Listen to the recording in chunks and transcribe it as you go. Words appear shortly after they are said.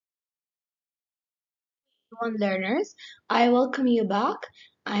One learners, I welcome you back.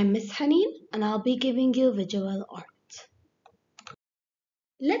 I'm Miss Haneen and I'll be giving you visual art.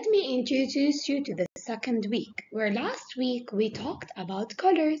 Let me introduce you to the second week, where last week we talked about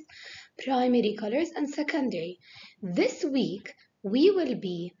colors, primary colors and secondary. This week we will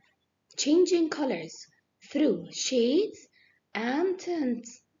be changing colors through shades and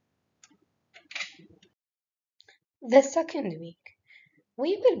tints. The second week,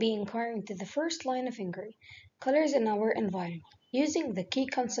 we will be inquiring to the first line of inquiry, colors in our environment, using the key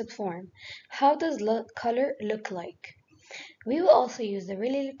concept form. How does color look like? We will also use the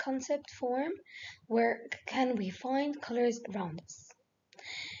related concept form, where can we find colors around us.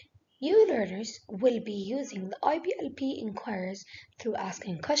 You learners will be using the IBLP inquiries through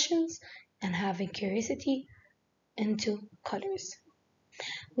asking questions and having curiosity into colors.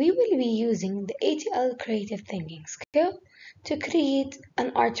 We will be using the ATL creative thinking skill to create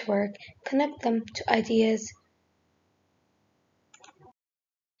an artwork, connect them to ideas.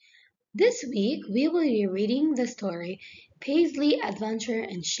 This week we will be reading the story Paisley Adventure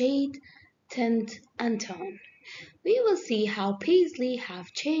in Shade, Tint and Tone. We will see how Paisley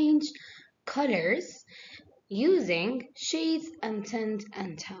have changed colors using shades and tint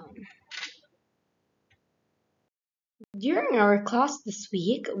and tone. During our class this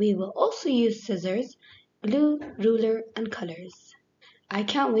week, we will also use scissors, glue, ruler, and colors. I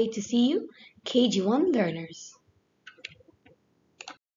can't wait to see you, KG1 learners.